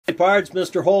parts,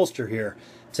 MrHolster here.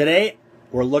 Today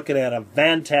we're looking at a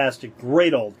fantastic,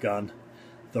 great old gun,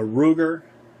 the Ruger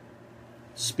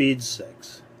Speed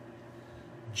 6.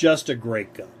 Just a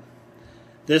great gun.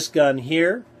 This gun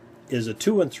here is a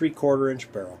 2 3/4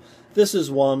 inch barrel. This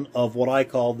is one of what I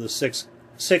call the six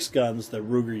guns that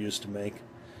Ruger used to make,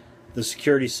 the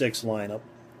Security 6 lineup.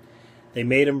 They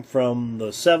made them from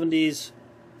the 70s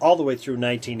all the way through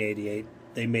 1988.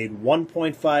 They made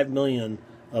 1.5 million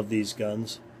of these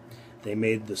guns. They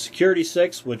made the Security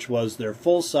 6, which was their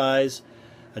full-size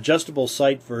adjustable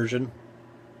sight version.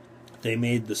 They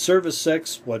made the Service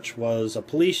 6, which was a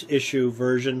police issue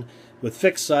version with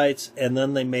fixed sights, and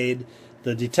then they made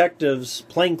the Detective's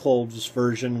plainclothes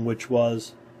version, which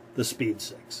was the Speed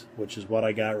 6, which is what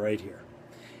I got right here.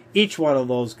 Each one of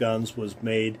those guns was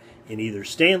made in either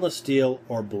stainless steel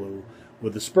or blue,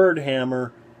 with a spurred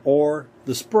hammer or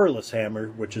the spurless hammer,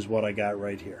 which is what I got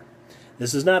right here.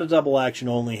 This is not a double action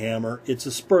only hammer, it's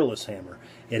a spurless hammer.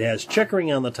 It has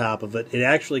checkering on the top of it. It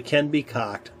actually can be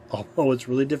cocked, although it's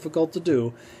really difficult to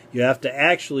do. You have to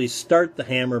actually start the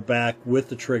hammer back with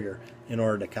the trigger in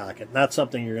order to cock it. Not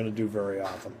something you're going to do very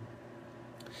often.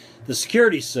 The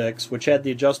Security 6, which had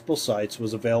the adjustable sights,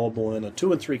 was available in a 2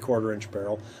 3/4 inch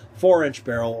barrel, 4 inch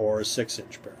barrel, or a 6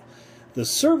 inch barrel. The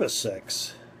Service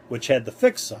 6, which had the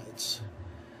fixed sights,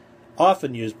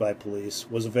 often used by police,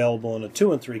 was available in a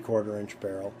 2 3/4 inch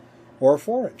barrel or a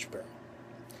 4 inch barrel.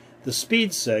 The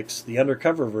Speed 6, the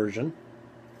undercover version,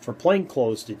 for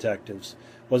plainclothes detectives,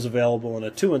 was available in a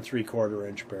 2 3/4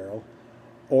 inch barrel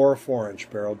or a 4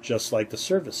 inch barrel, just like the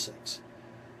Service 6.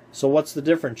 So what's the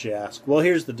difference, you ask? Well,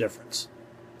 here's the difference.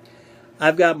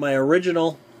 I've got my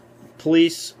original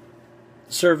police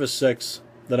Service 6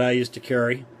 that I used to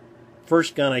carry,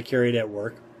 first gun I carried at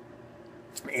work,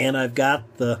 and I've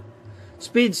got the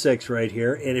Speed 6 right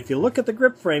here, and if you look at the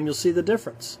grip frame, you'll see the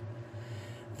difference.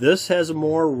 This has a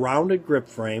more rounded grip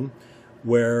frame,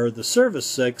 where the Service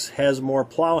 6 has a more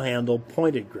plow handle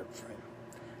pointed grip frame,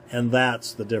 and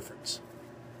that's the difference.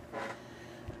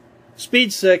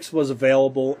 Speed 6 was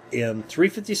available in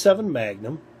 357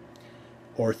 Magnum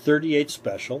or 38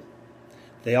 Special.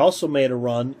 They also made a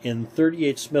run in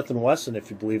 38 Smith & Wesson, if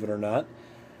you believe it or not,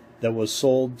 that was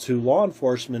sold to law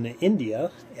enforcement in India,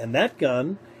 and that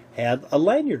gun had a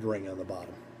lanyard ring on the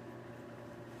bottom.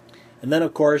 And then,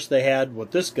 of course, they had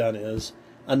what this gun is,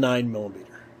 a 9mm.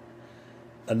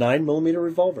 A 9mm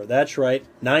revolver. That's right,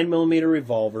 9mm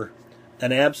revolver.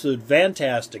 An absolute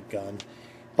fantastic gun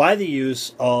by the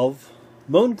use of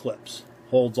moon clips.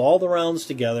 Holds all the rounds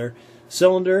together.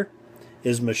 Cylinder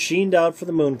is machined out for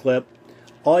the moon clip.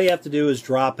 All you have to do is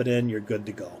drop it in, you're good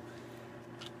to go.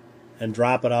 And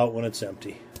drop it out when it's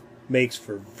empty. Makes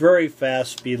for very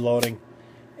fast speed loading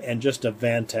and just a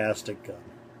fantastic gun.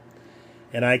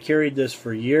 And I carried this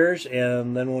for years,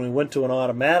 and then when we went to an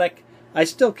automatic, I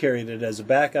still carried it as a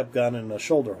backup gun in a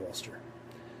shoulder holster.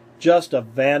 Just a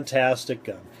fantastic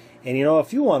gun. And you know,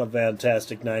 if you want a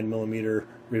fantastic 9mm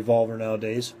revolver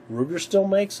nowadays, Ruger still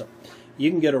makes them. You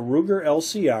can get a Ruger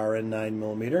LCR in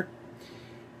 9mm.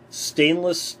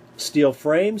 Stainless steel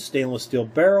frame, stainless steel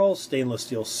barrel, stainless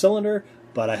steel cylinder,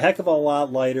 but a heck of a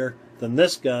lot lighter than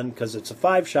this gun because it's a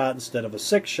 5-shot instead of a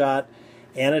 6-shot,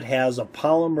 and it has a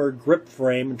polymer grip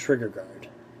frame and trigger guard.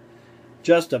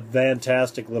 Just a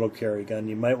fantastic little carry gun.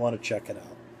 You might want to check it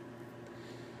out.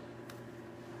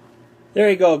 There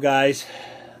you go, guys.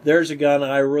 There's a gun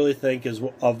I really think is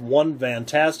of one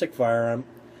fantastic firearm.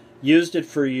 Used it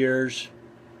for years.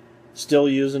 Still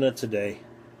using it today.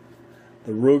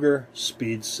 The Ruger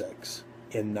Speed 6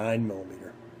 in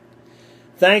 9mm.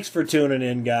 Thanks for tuning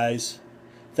in, guys.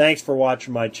 Thanks for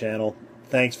watching my channel.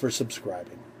 Thanks for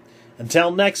subscribing.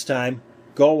 Until next time,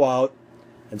 go out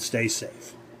and stay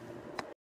safe.